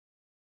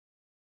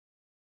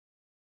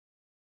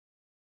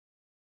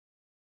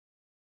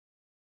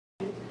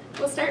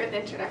We'll start with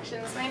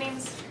introductions. My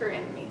name's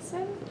Corinne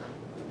Mason.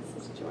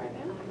 This is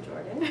Jordan. I'm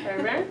Jordan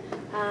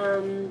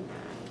Fairbairn.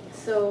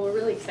 So we're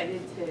really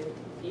excited to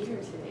be here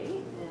today,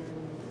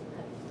 and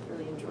I've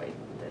really enjoyed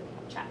the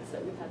chats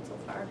that we've had so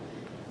far.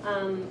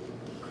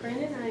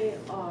 Corinne and I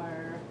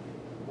are,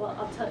 well,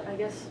 I'll tell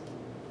you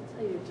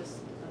just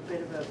a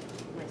bit about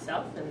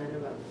myself and then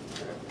about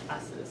sort of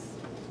us as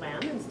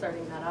WAM and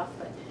starting that off.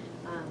 But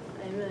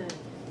I'm a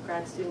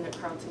grad student at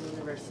Carleton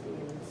University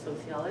in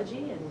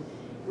sociology and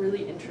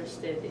really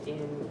interested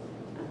in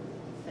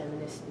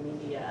feminist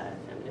media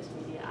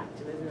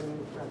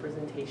activism,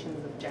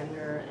 representations of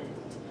gender and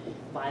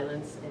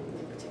violence, and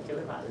in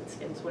particular violence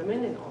against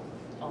women in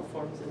all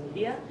forms of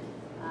media.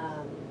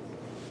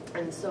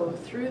 And so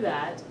through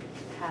that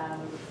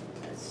have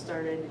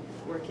started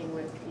working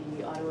with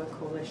the Ottawa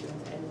Coalition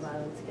to End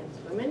Violence Against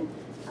Women,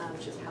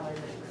 which is how I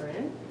met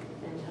Corinne,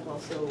 and have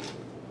also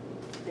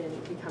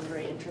become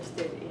very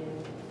interested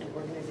in an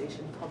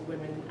organization called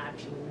Women in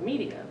Action in the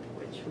Media,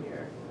 which we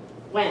are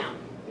WAM.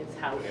 It's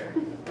how we're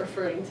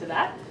referring to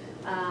that.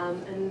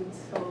 And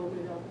so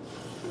maybe you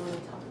want to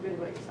talk a bit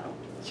about yourself?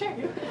 Sure.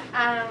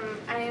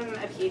 I'm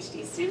a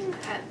PhD student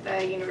at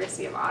the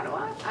University of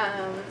Ottawa.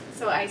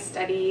 So I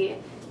study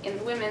in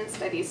the Women's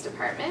Studies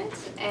Department,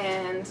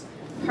 and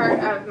part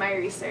of my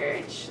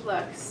research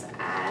looks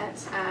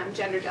at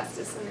gender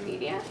justice in the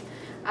media.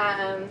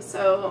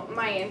 So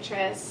my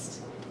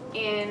interest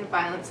in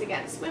violence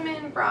against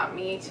women brought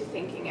me to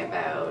thinking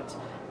about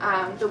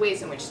the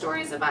ways in which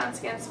stories of violence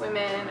against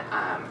women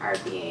are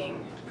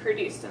being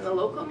produced in the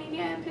local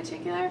media in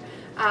particular.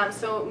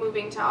 So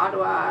moving to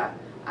Ottawa,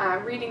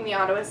 reading the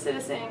Ottawa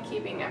Citizen,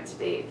 keeping up to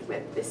date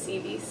with the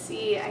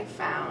CBC, I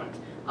found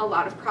a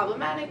lot of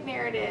problematic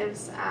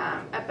narratives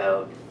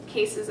about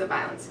cases of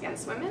violence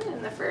against women.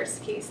 And the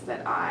first case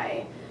that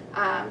I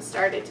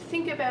started to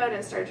think about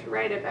and started to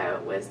write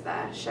about was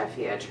the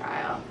Sheffia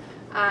trial.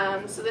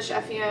 So the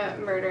Sheffia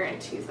murder in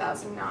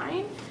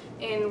 2009,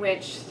 in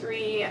which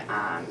three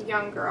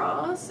young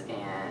girls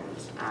and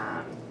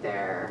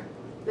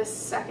the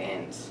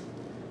second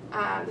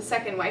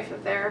wife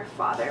of their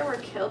father were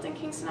killed in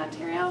Kingston,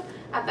 Ontario.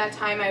 At that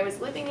time, I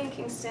was living in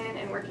Kingston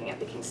and working at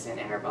the Kingston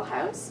Interval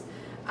House.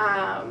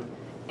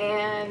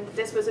 And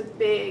this was a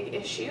big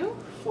issue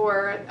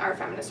for our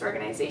feminist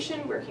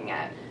organization, working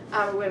at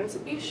a women's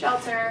abuse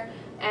shelter,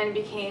 and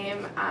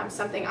became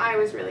something I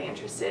was really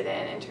interested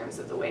in terms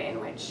of the way in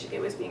which it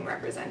was being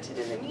represented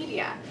in the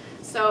media.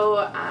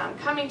 So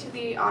coming to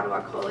the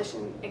Ottawa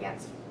Coalition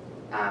Against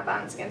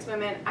Violence Against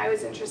Women, I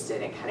was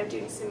interested in kind of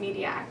doing some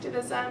media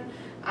activism.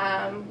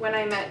 When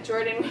I met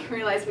Jordan, we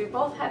realized we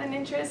both had an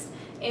interest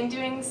in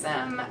doing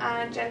some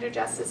gender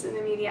justice in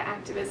the media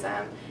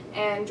activism,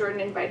 and Jordan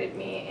invited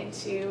me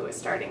into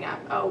starting up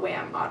a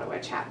WAM Ottawa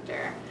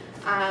chapter.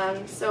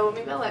 So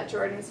maybe I'll let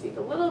Jordan speak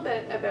a little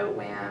bit about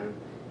WAM,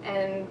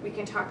 and we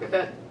can talk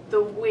about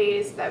the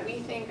ways that we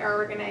think our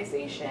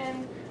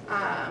organization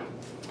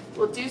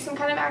will do some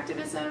kind of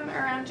activism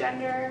around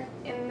gender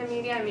in the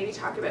media, and maybe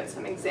talk about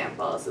some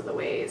examples of the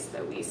ways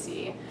that we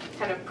see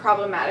kind of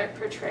problematic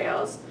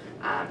portrayals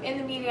in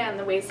the media, and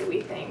the ways that we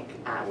think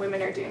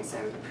women are doing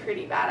some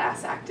pretty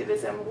badass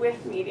activism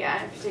with media,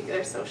 in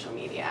particular social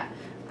media,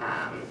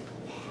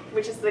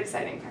 which is the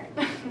exciting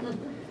part.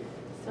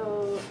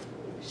 So,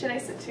 should I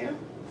sit too?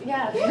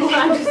 Yeah,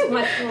 I'm just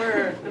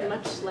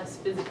much less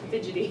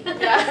fidgety.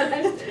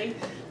 Yeah.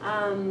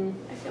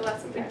 I feel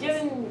less embarrassed.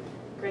 Given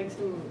Greg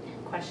some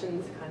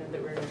questions kind of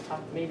that we're going to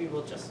talk, maybe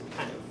we'll just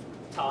kind of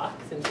talk,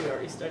 since we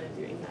already started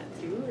doing that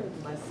too,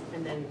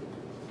 and then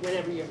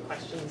whenever you have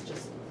questions,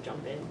 just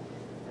jump in.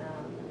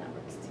 That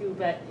works too.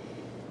 But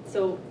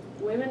so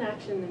Women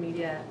Action in the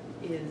Media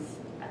is,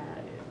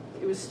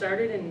 it was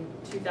started in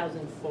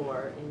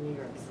 2004 in New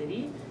York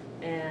City,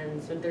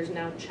 and so there's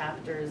now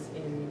chapters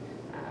in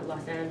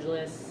Los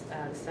Angeles,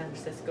 the San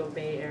Francisco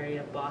Bay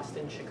Area,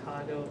 Boston,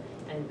 Chicago,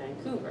 and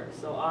Vancouver.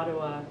 So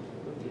Ottawa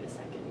would be the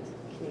second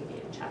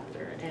Canadian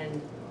chapter.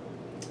 And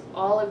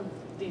all of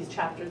these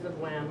chapters of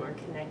WAM are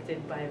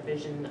connected by a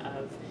vision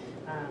of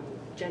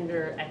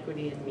gender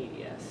equity in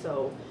media.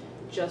 So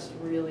just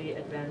really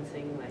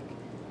advancing, like,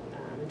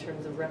 in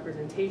terms of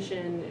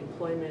representation,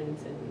 employment,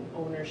 and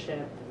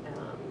ownership,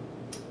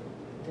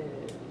 the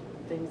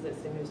things that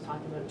Simi was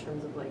talking about in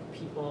terms of like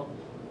people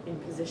in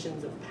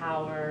positions of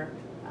power,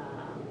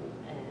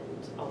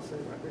 and also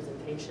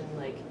representation,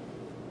 like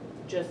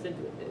just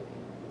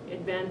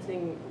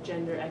advancing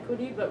gender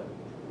equity, but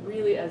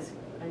really, as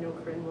I know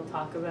Corinne will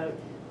talk about,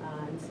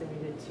 and Simi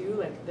did too,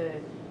 like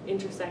the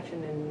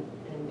intersection and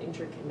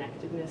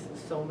interconnectedness of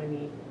so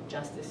many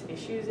justice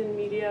issues in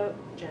media,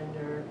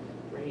 gender,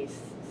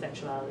 race,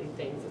 sexuality,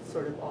 things, it's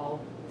sort of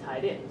all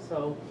tied in.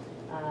 So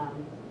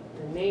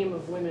the name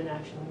of Women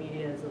Action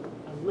Media is a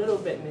little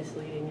bit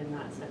misleading in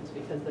that sense,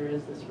 because there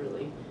is this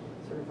really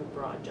sort of a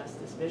broad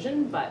justice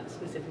vision, but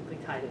specifically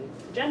tied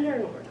into gender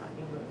and what we're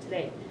talking about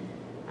today.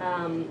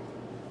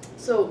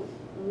 So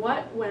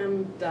what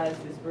WAM does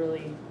is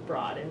really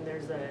broad, and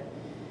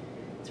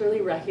it's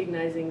really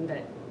recognizing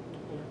that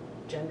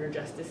gender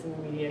justice in the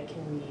media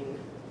can mean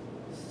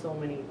so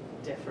many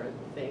different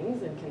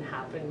things and can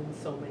happen in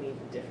so many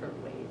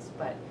different ways.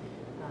 But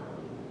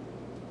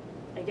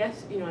I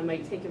guess, I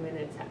might take a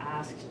minute to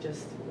ask,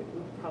 just, we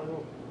probably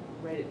won't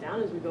write it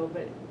down as we go,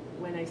 but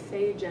when I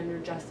say gender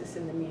justice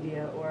in the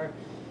media, or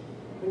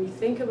when you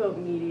think about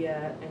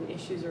media and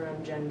issues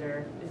around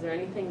gender, is there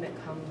anything that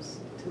comes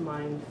to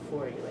mind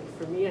for you? Like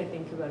for me, I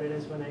think about it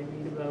as when I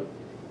read about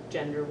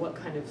gender, what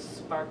kind of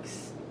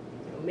sparks,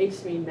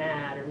 makes me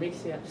mad or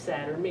makes me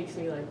upset or makes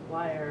me like,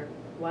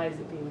 why is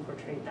it being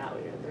portrayed that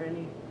way? Are there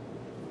any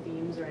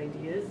themes or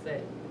ideas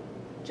that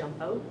jump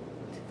out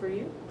for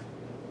you?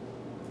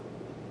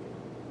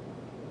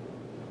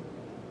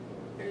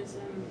 There's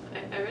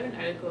I read an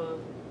article,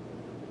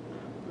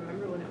 I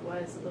remember when it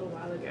was, a little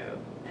while ago,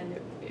 and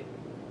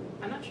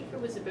I'm not sure if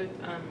it was about,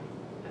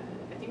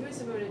 I think it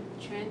was about a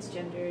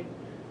transgendered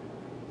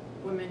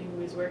woman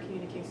who was working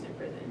in a Kingston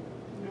prison.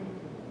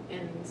 Mm-hmm.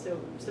 And so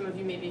some of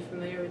you may be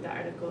familiar with that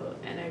article,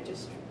 and I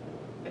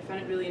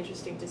found it really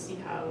interesting to see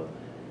how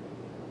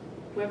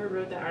whoever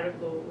wrote that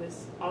article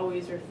was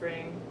always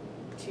referring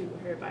to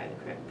her by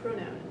the correct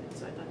pronoun, and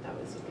so I thought that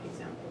was a good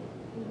example.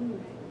 Mm-hmm.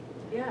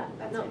 Yeah,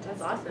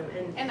 that's awesome.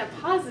 And a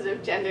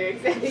positive gender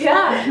example.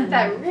 Yeah.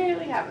 That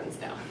rarely happens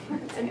now.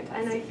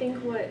 And I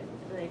think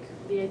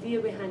the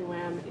idea behind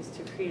WAM is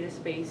to create a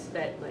space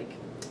that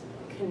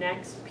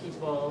connects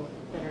people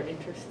that are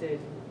interested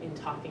in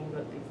talking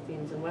about these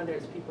themes, and whether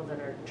it's people that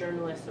are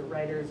journalists or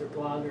writers or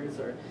bloggers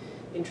or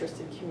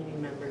interested community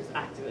members,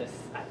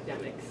 activists,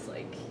 academics,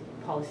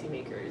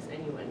 policymakers,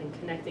 anyone, and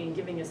connecting and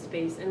giving a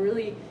space and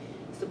really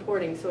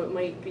supporting. So it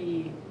might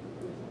be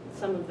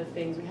some of the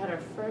things. We had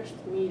our first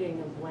meeting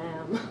of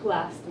WAM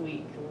last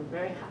week, and we're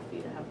very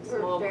happy to have a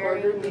small core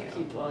group of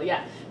people.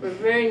 Yeah, we're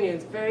very new,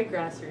 it's very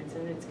grassroots,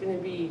 and it's going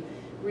to be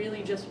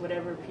really just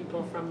whatever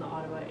people from the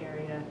Ottawa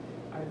area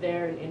are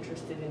there and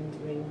interested in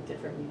doing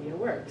different media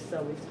work.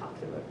 So we've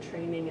talked about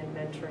training and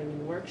mentoring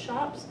and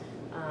workshops,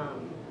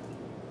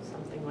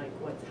 something like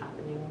what's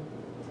happening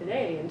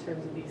today in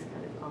terms of these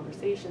kind of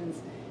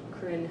conversations.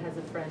 Corinne has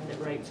a friend that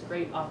writes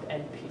great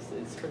op-ed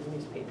pieces for the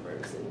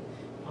newspapers and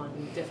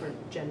on different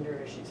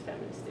gender issues,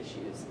 feminist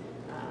issues,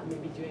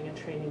 maybe doing a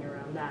training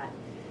around that.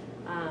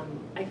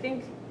 I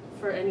think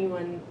for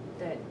anyone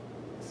that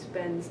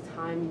spends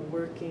time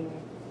working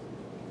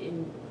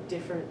in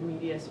different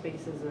media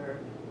spaces or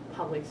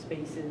public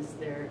spaces,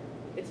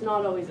 it's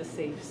not always a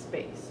safe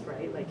space,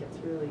 right? It's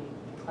really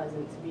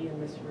pleasant to be in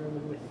this room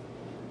and with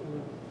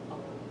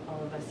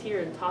all of us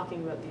here and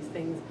talking about these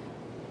things.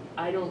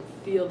 I don't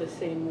feel the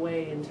same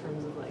way in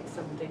terms of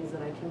some things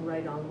that I can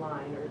write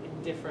online or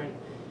in different,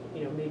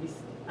 maybe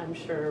I'm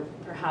sure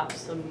perhaps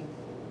some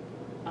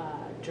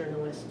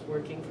journalists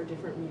working for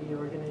different media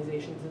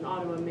organizations in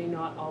Ottawa may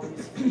not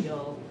always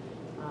feel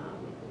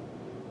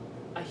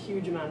a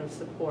huge amount of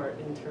support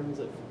in terms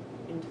of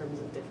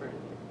different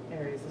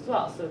areas as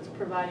well. So it's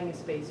providing a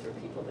space for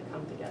people to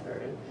come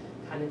together and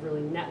kind of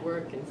really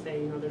network and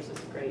say, there's this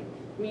great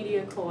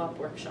media co-op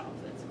workshop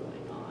that's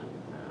going on.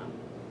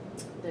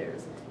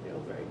 There's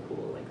very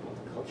cool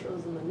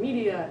multiculturalism and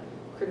media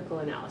critical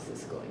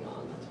analysis going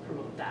on. Let's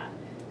promote that.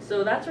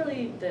 So that's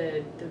really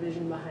the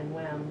vision behind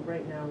WAM.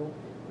 Right now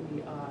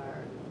we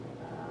are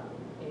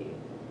a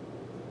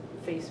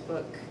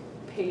Facebook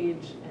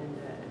page and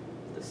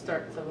the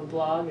start of a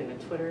blog and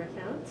a Twitter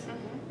account.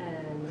 Mm-hmm.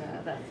 And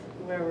that's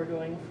where we're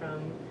going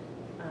from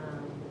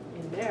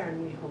in there,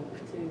 and we hope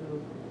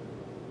to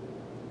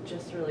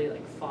just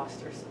really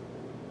foster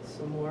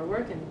some more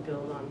work and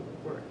build on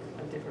work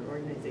of different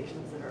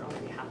organizations that are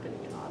already happening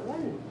in Ottawa.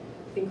 And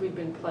I think we've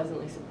been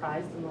pleasantly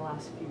surprised in the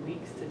last few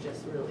weeks to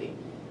just really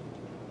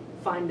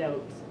find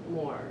out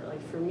more.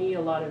 For me,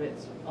 a lot of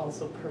it's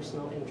also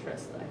personal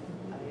interest. I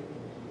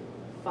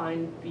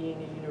find being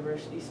a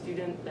university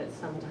student that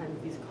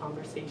sometimes these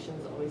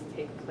conversations always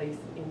take place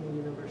in the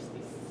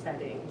university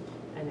setting,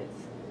 and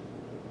it's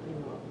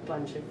a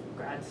bunch of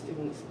grad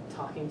students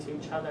talking to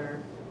each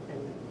other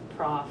and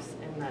profs,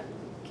 and that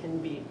can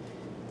be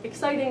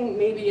exciting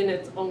maybe in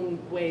its own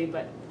way,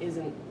 but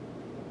isn't,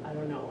 I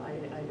don't know,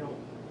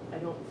 I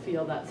don't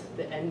feel that's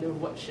the end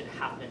of what should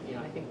happen.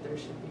 I think there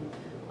should be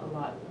a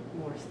lot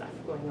more stuff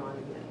going on,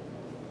 and then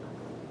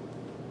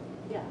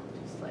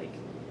just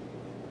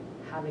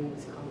having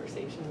these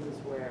conversations is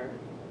where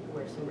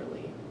some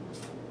really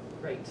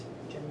great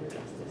gender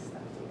justice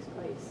stuff takes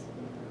place.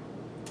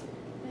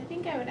 I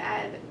think I would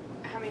add,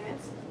 how many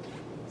minutes?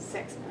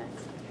 6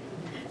 minutes.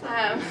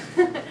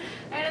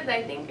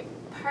 I think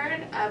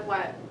part of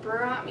what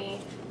brought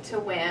me to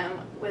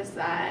WAM was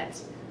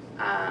that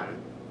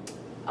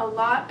a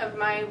lot of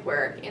my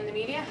work in the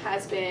media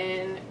has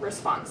been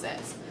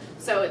responses.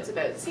 So it's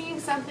about seeing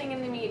something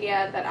in the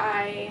media that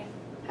I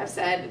have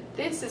said,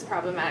 this is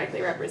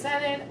problematically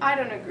represented, I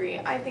don't agree,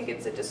 I think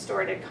it's a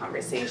distorted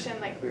conversation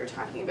like we were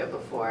talking about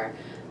before.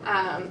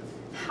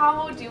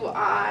 How do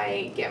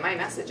I get my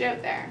message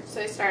out there?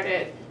 So I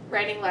started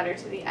writing letter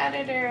to the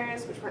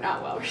editors, which were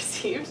not well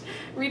received.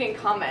 Reading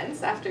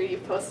comments after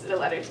you've posted a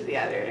letter to the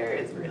editor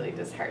is really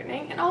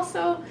disheartening, and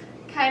also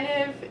kind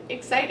of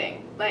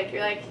exciting. Like,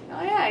 you're like,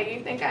 oh yeah,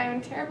 you think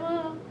I'm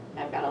terrible?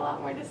 I've got a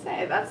lot more to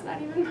say. That's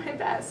not even my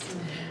best.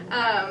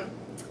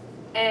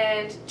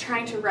 And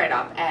trying to write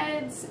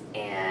op-eds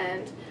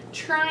and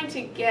trying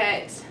to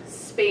get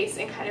space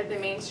in kind of the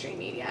mainstream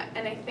media.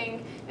 And I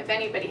think if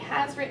anybody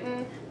has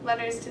written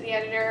letters to the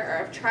editor or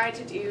have tried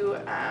to do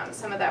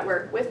some of that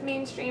work with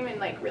mainstream and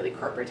like really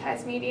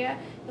corporatized media,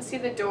 you'll see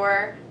the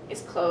door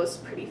is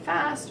closed pretty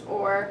fast,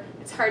 or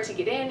it's hard to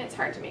get in, it's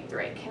hard to make the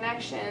right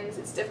connections,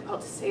 it's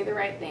difficult to say the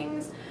right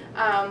things.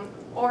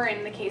 Or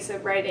in the case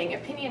of writing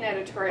opinion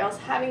editorials,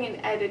 having an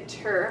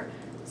editor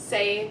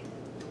say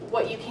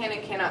what you can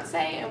and cannot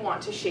say and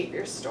want to shape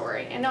your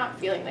story, and not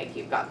feeling like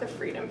you've got the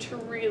freedom to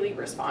really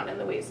respond in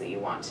the ways that you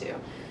want to.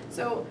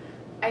 So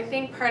I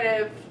think part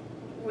of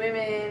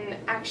Women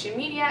Action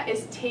Media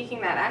is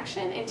taking that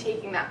action and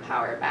taking that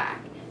power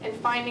back and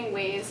finding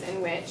ways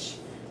in which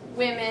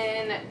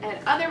women and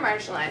other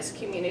marginalized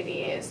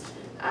communities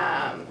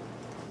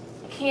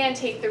can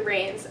take the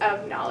reins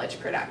of knowledge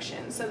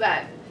production, so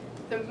that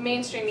the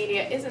mainstream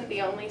media isn't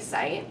the only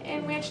site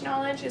in which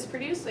knowledge is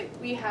produced. Like,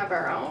 we have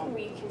our own,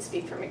 we can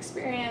speak from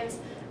experience,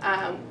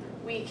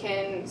 we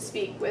can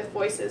speak with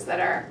voices that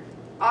are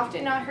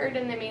often not heard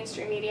in the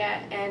mainstream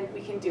media, and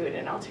we can do it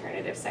in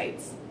alternative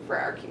sites for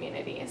our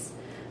communities.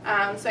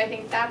 So I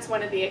think that's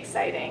one of the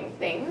exciting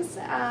things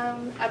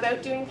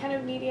about doing kind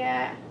of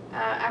media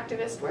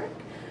activist work.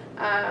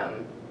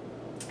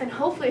 And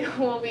hopefully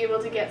we'll be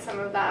able to get some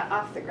of that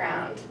off the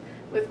ground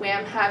with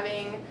WAM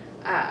having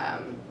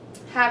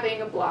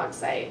a blog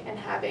site and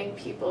having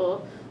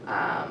people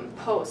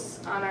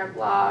post on our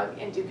blog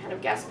and do kind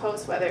of guest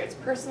posts, whether it's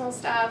personal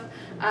stuff,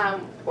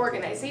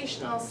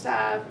 organizational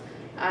stuff,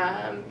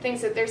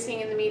 things that they're seeing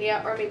in the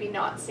media or maybe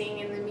not seeing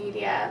in the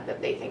media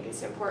that they think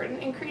is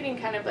important, and creating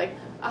kind of like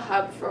a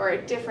hub for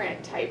a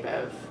different type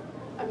of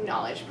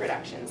knowledge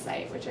production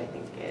site, which I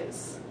think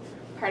is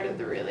part of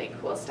the really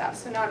cool stuff.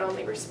 So not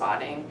only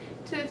responding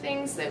to the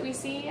things that we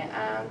see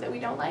that we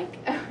don't like,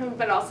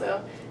 but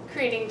also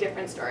creating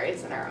different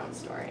stories in our own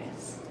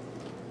stories.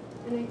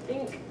 And I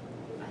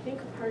think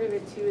part of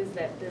it too is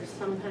that there's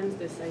sometimes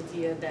this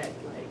idea that,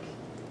 like,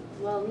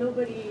 well,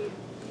 you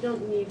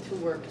don't need to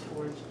work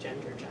towards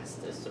gender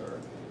justice or,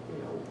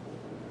 you know,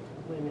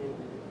 women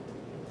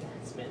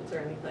advancement or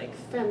anything, like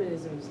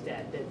feminism's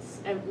dead, it's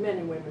men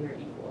and women are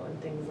equal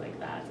and things like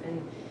that.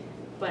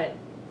 But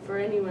for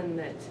anyone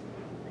that,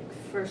 like,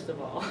 first of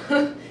all,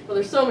 well,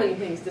 there's so many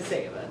things to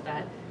say about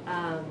that,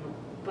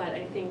 but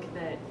I think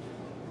that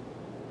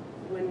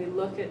when we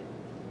look at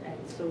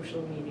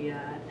social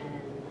media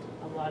and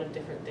a lot of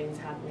different things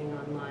happening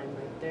online,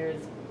 like,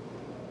 there's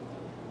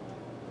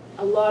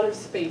a lot of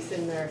space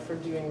in there for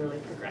doing really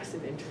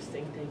progressive,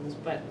 interesting things,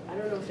 but I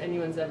don't know if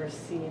anyone's ever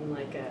seen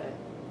like a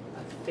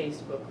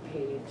Facebook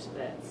page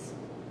that's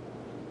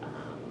you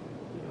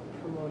know,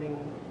 promoting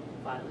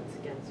violence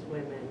against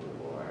women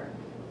or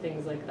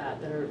things like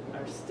that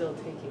are still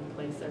taking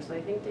place there. So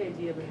I think the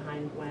idea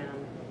behind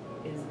WAM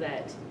is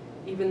that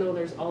even though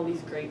there's all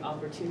these great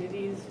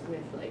opportunities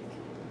with like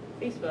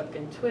Facebook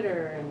and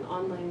Twitter and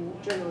online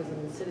journalism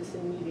and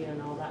citizen media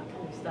and all that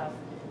kind of stuff,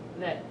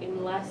 that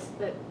unless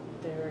that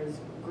there's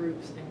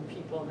groups and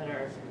people that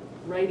are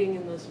writing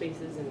in those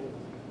spaces and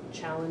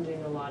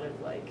challenging a lot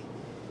of like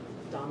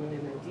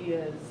dominant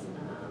ideas,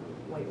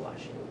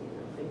 whitewashing,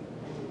 you know,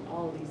 and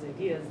all these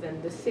ideas,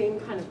 then the same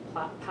kind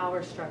of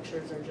power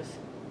structures are just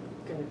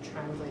going to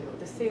translate out.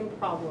 The same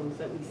problems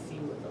that we see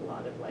with a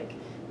lot of like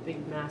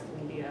big mass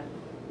media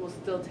will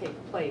still take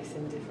place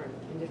in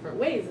different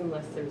ways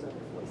unless there's other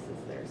voices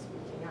there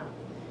speaking up.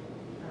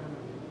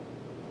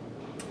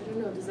 I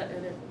don't know, does that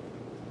make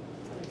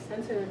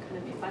sense? Are there kind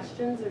of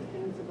questions or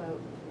things about,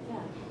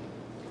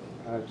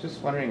 yeah?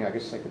 Just wondering, I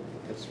guess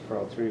it's for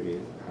all three of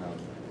you.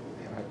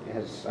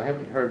 I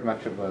haven't heard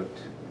much about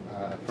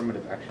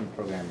affirmative action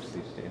programs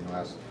these days in the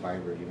last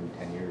 5 or even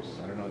 10 years.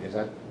 I don't know, is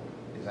that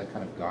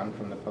kind of gone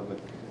from the public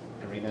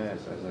arena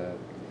as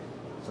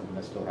something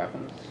that still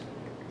happens?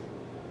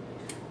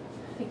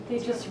 I think they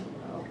just,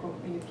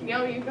 you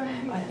go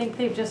ahead. I think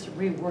they've just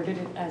reworded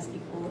it as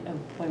equal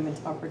employment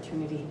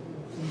opportunity.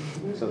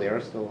 So they are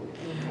still.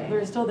 Okay.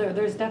 They're still there.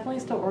 There's definitely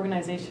still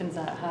organizations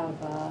that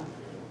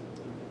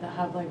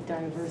have like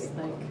diverse,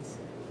 like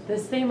the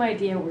same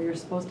idea where you're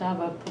supposed to have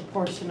a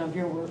proportion of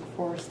your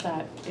workforce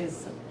that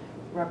is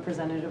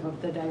representative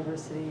of the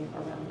diversity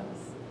around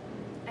us.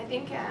 I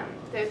think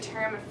the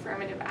term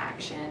affirmative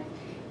action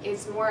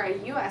is more a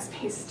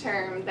US-based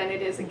term than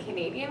it is a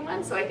Canadian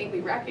one, so I think we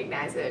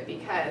recognize it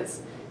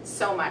because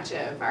so much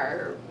of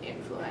our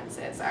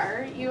influences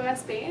are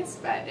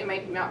US-based, but it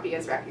might not be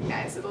as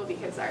recognizable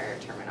because our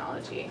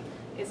terminology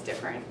is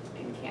different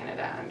in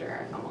Canada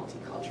under a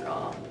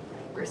multicultural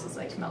versus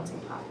like melting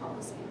pot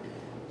policy.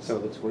 So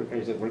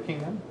is it working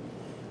then?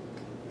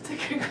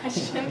 a good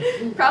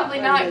question.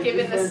 Probably not,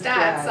 given the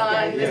stats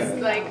on this,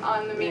 Yeah. like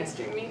on the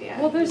mainstream media.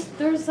 Well,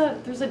 there's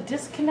a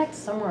disconnect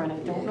somewhere, and I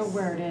don't know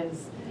where it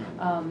is.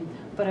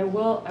 But I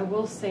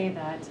will say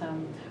that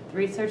the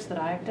research that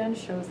I've done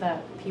shows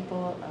that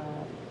people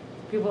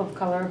of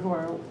color who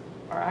are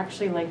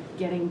actually like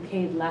getting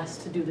paid less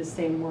to do the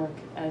same work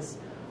as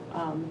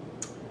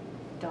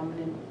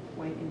dominant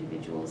white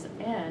individuals,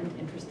 and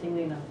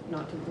interestingly enough,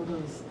 not to go to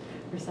this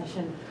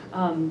recession,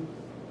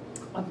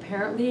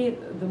 apparently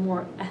the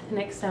more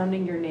ethnic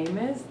sounding your name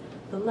is,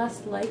 the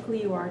less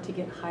likely you are to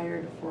get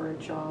hired for a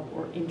job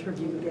or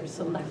interviewed or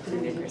selected in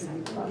an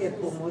interview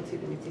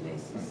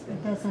process.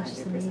 But that's not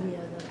just the media,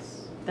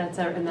 That's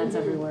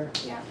everywhere.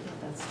 Yeah.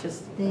 That's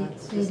just they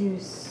just, do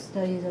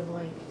studies of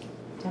like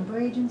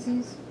temporary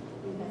agencies.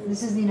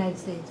 This is the United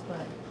States,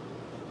 but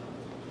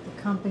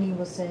the company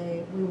will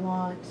say, we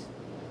want,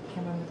 I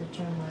can't remember what the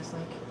term was,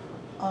 like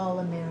all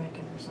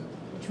American or something,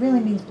 which really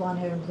means blonde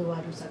hair and blue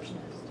eyed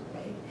receptionist,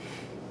 right?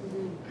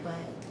 But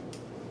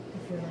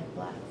if you're like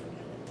black,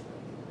 forget it.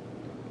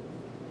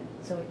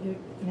 So you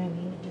know what I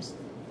mean? It just,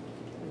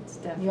 it's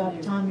the definitely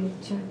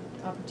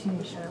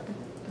opportunity to shut up.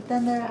 But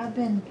then there have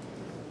been,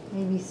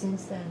 maybe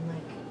since then,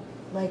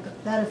 like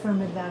that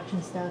affirmative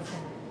action stuff.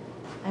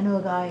 And I know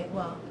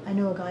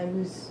a guy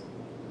who's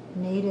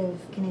native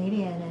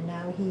Canadian, and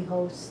now he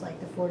hosts like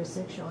the 4 to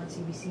 6 show on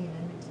CBC in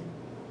Edmonton.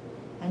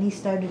 And he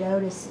started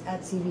out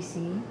at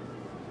CBC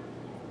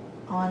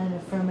on an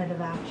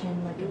affirmative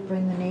action, like a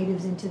bring the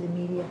natives into the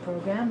media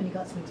program, and he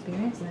got some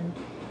experience, and then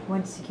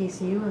went to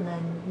KCU, and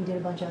then he did a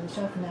bunch of other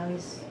stuff, and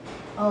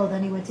now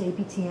then he went to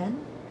APTN,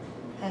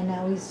 and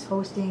now he's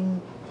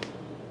hosting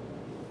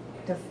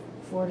the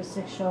 4 to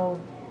 6 show.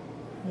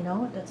 You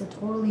know, that's a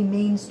totally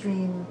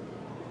mainstream,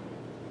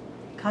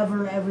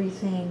 cover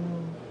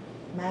everything,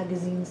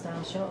 magazine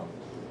style show.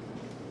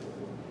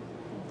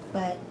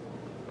 But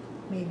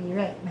maybe you're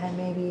right, man,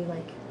 maybe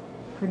like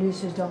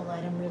producers don't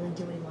let him really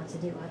do what he wants to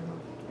do. I don't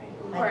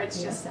know. Or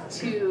it's just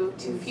too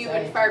few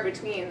and far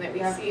between that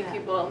we see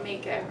people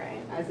make it,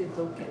 right? As a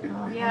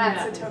token.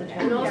 Yeah, it's a token.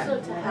 And also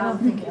to I have,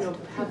 don't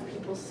think have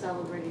people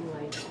celebrating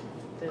like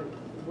the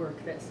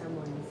work that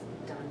someone's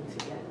done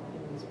to get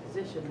in these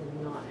positions,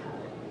 and not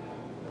have it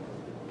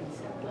be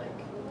said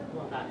like,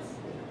 well, that's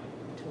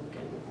a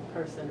token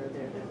person, or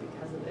they're there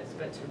because of this,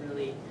 but to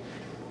really,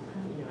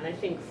 and I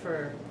think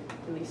for,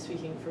 at least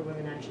speaking for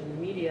Women Action in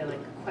the Media,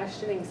 like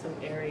questioning some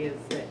areas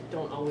that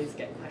don't always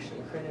get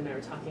questioned. Corinne and I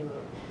were talking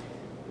about,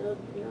 the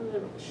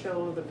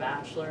show The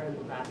Bachelor and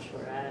The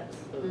Bachelorette,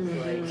 those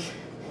like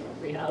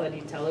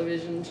reality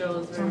television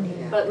shows,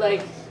 but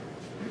like,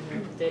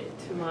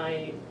 to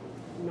my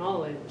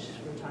knowledge,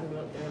 we're talking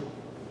about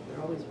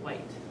they're always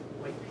white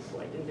people,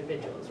 white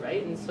individuals,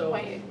 right? And so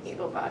White,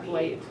 able-bodied,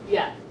 white,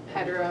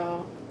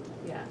 hetero.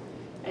 yeah.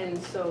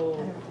 And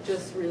so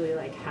just really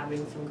like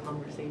having some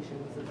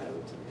conversations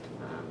about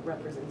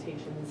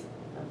representations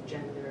of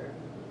gender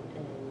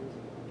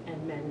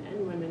and men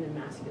and women and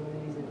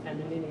masculinities and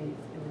femininities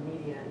in the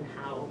media, and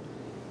how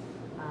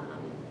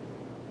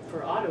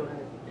for Ottawa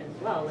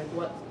as well, like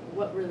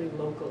what really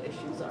local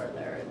issues are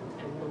there,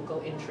 and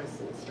local interests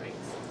and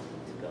strengths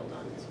to build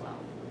on as well.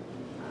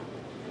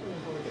 I don't know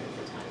how we're doing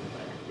for time,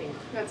 but I think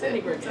That's I it.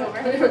 think we're It's good.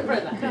 over. For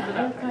that.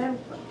 Can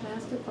I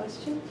ask a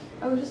question?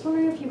 I was just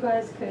wondering if you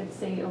guys could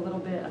say a little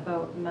bit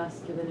about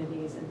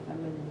masculinities and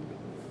femininities.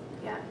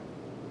 Yeah.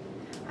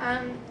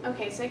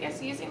 Okay, so I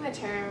guess using the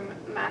term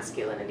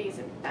masculinities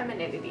and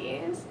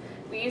femininities,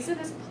 we use it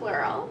as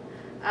plural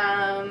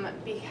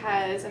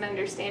because an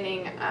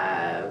understanding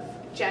of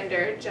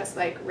gender, just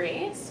like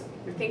race,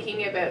 we're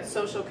thinking about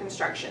social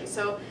construction.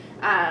 So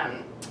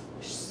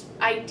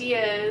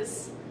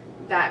ideas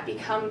that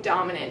become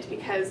dominant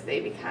because they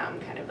become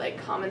kind of like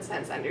common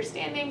sense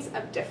understandings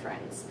of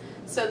difference.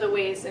 So the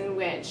ways in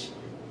which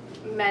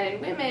men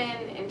and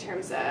women, in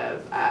terms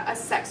of a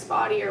sex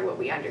body or what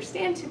we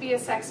understand to be a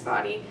sex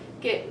body,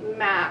 get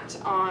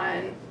mapped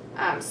on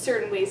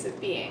certain ways of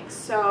being.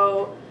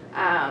 So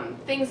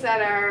things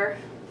that are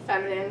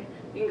feminine,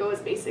 we can go as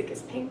basic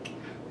as pink,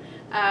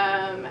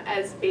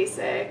 as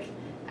basic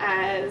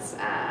as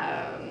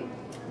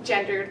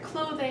gendered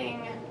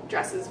clothing,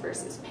 dresses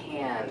versus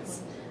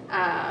pants,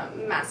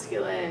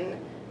 masculine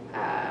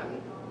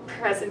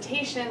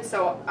presentation.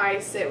 So I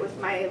sit with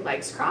my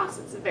legs crossed.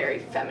 It's a very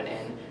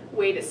feminine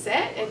way to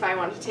sit. If I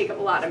wanted to take up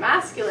a lot of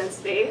masculine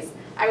space,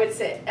 I would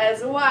sit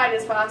as wide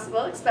as possible,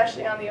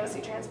 especially on the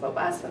OC Transpo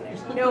bus when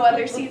there's no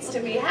other seats to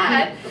be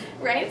had,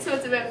 right? So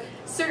it's about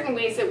certain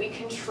ways that we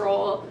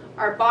control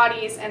our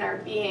bodies and our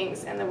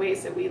beings and the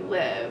ways that we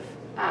live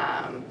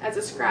as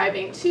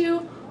ascribing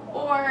to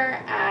or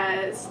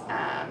as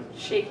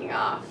shaking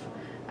off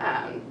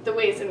the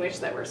ways in which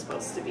that we're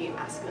supposed to be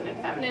masculine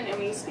and feminine. And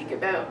when you speak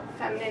about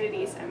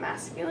femininities and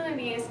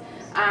masculinities,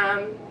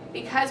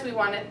 because we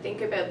want to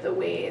think about the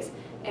ways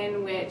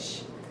in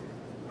which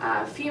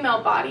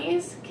female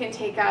bodies can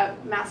take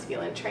up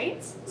masculine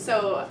traits.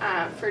 So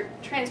for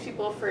trans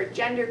people, for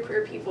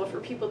genderqueer people, for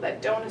people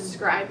that don't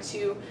ascribe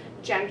to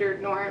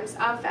gendered norms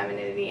of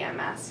femininity and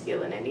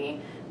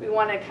masculinity, we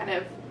want to kind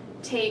of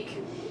take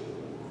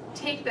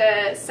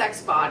the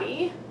sex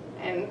body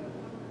and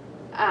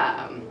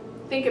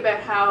think about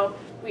how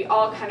we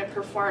all kind of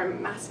perform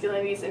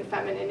masculinities and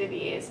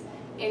femininities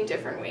in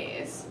different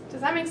ways.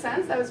 Does that make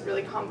sense? That was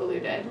really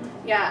convoluted.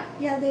 Yeah.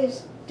 Yeah,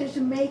 there's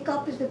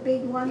makeup is the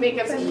big one.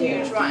 Makeup's a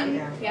huge one.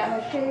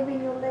 Yeah.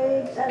 Shaving your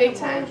legs as Big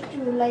opposed time.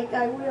 to like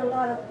I wear a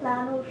lot of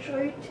flannel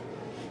shirt,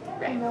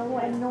 Right. you know,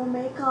 and no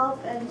makeup,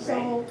 and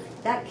so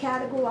that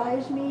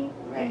categorized me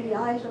in the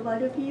eyes of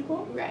other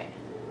people. Right.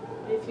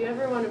 If you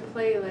ever want to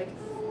play like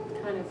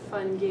kind of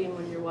fun game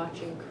when you're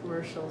watching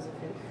commercials,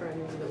 for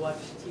any of you that watch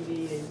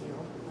TV and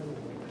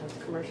has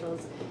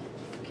commercials,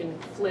 you can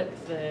flip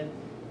the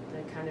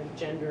kind of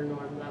gender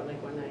norm that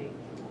like when I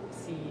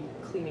see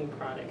cleaning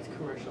product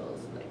commercials,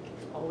 like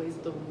it's always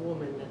the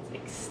woman that's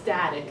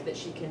ecstatic that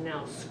she can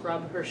now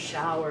scrub her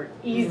shower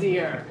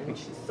easier and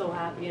she's so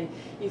happy, and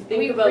you think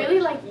We about really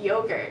like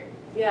yogurt.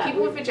 yeah,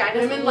 People with vaginas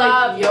women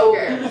love like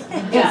yogurt.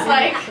 Yeah. It's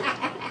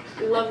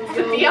like we love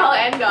the be all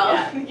end all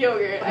Yeah.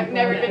 yogurt. I've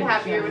never been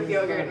happier with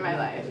yogurt in my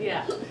life.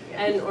 Yeah,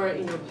 and or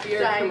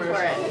beer Dying for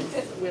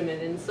commercials, women,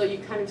 and so you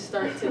kind of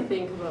start to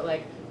think about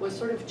like what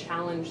sort of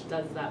challenge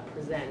does that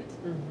present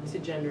to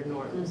gender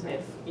norms?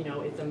 If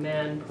it's a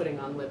man putting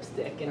on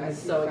lipstick and is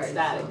so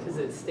ecstatic because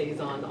it stays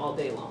on all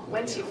day long.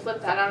 Once you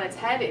flip that on its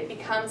head, it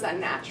becomes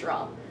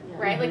unnatural,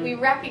 right? Like we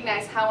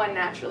recognize how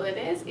unnatural it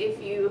is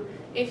if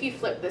you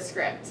flip the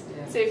script.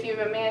 So if you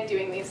have a man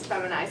doing these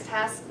feminized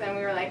tasks, then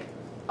we were like,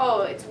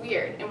 oh, it's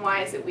weird. And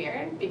why is it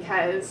weird?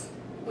 Because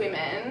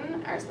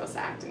women are supposed to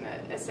act in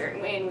a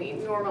certain way, and we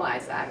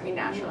normalize that, and we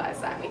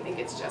naturalize that, and we think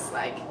it's just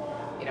like,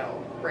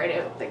 right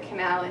out the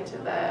canal into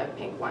the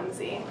pink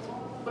onesie.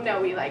 Well,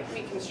 no, we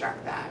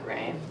reconstruct that,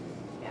 right?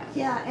 Yeah.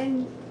 Yeah,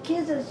 and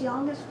kids as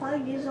young as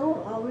 5 years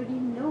old already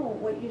know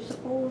what you're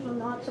supposed or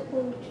not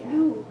supposed to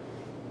do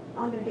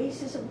on the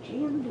basis of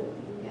gender.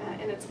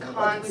 Yeah, and it's But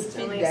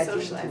constantly we feed that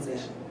into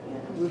socialization.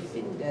 them. We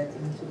feed that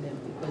into them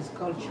because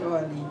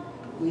culturally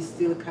we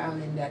still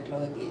carrying that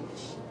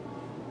luggage.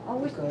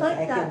 Always Because thought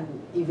I that.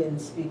 can even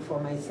speak for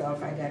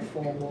myself. I got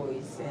 4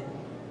 boys, and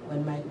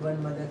when my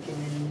grandmother came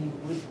and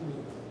lived with me,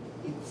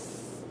 it's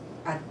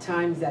at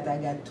times that I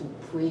got to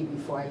pray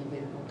before I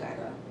even look at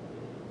her,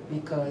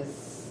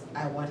 because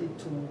I wanted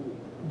to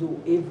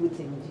do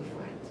everything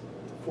different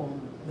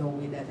from the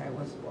way that I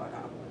was brought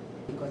up.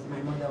 Because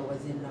my mother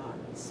was a nun,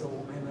 so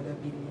my mother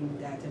believed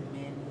that a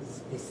man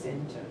is the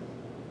center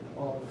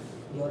of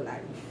your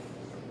life,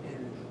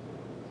 and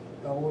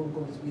the whole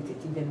goes with it,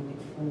 even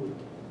with food.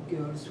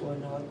 Girls were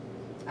not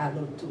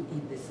allowed to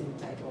eat the same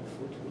type of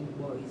food with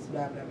boys,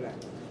 blah, blah, blah.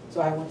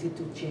 So I wanted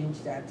to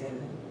change that, and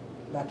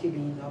luckily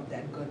enough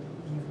that God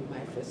gave me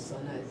my first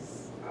son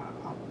as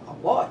a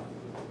boy.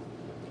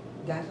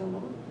 That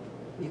alone,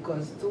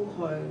 because to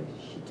her,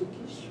 she took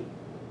issue.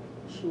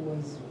 She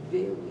was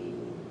very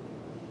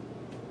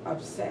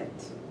upset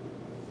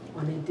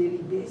on a daily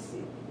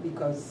basis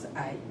because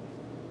I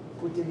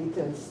put a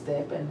little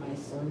step and my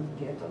son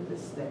get on the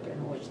step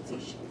and wash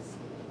dishes.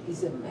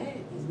 He's a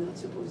man, he's not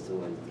supposed to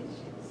wash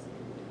dishes.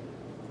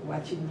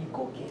 Watching me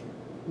cooking.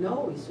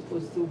 No, he's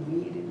supposed to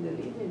read in the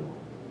living room.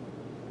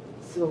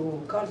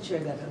 So culture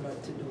got a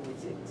lot to do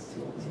with it.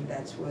 So and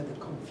that's where the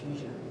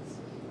confusions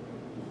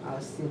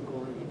are still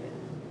going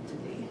even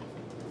today.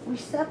 We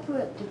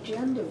separate the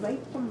gender right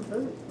from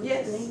birth. with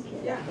Yes,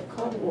 blanket. yeah,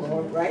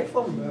 well, right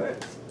from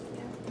birth.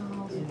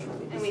 Oh, You know,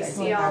 And we decide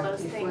see to all act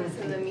those things in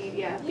the differently.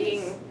 media Yes.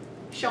 being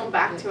shown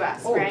back to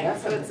us, Oh, right?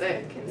 So it's a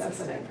definitely, consistent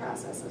definitely.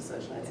 process of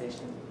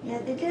socialization. Yeah,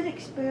 they did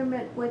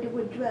experiment where they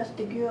would dress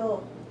the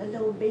girl, a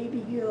little baby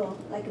girl,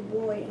 like a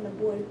boy, and the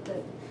boy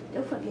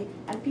differently,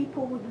 and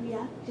people would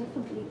react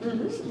differently to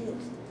these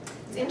kids.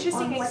 It's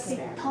interesting On what they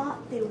experiment.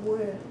 thought they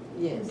were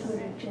Yes. in terms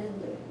of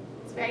gender.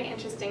 It's a very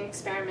interesting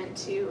experiment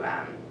to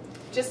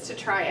just to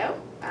try out,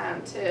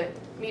 to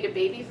meet a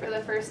baby for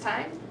the first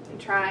time and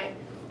try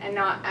and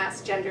not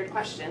ask gendered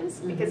questions,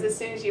 because as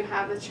soon as you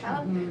have the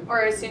child,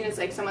 or as soon as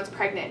someone's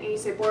pregnant and you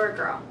say boy or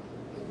girl,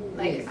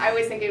 Yes. I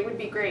always think it would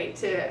be great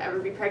to ever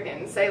be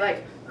pregnant and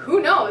say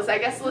who knows, I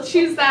guess we'll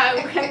choose that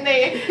when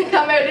they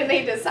come out and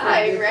they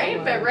decide,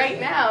 right? But right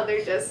now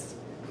they're just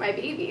my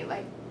baby.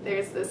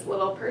 There's this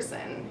little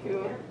person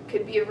who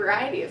could be a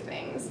variety of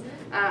things.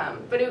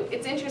 But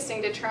it's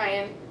interesting to try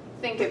and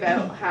think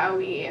about how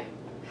we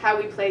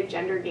play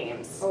gender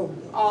games Oh,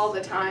 yes. all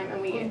the time,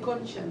 and we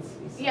Unconsciously.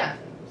 Yeah.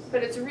 sometimes.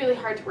 but it's really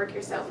hard to work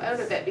yourself out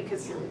of it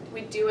because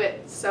we do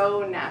it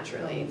so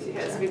naturally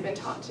because we've been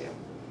taught to.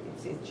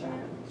 It's a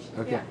challenge.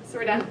 Okay, Yeah, so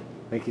we're done.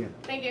 thank you.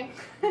 Thank you.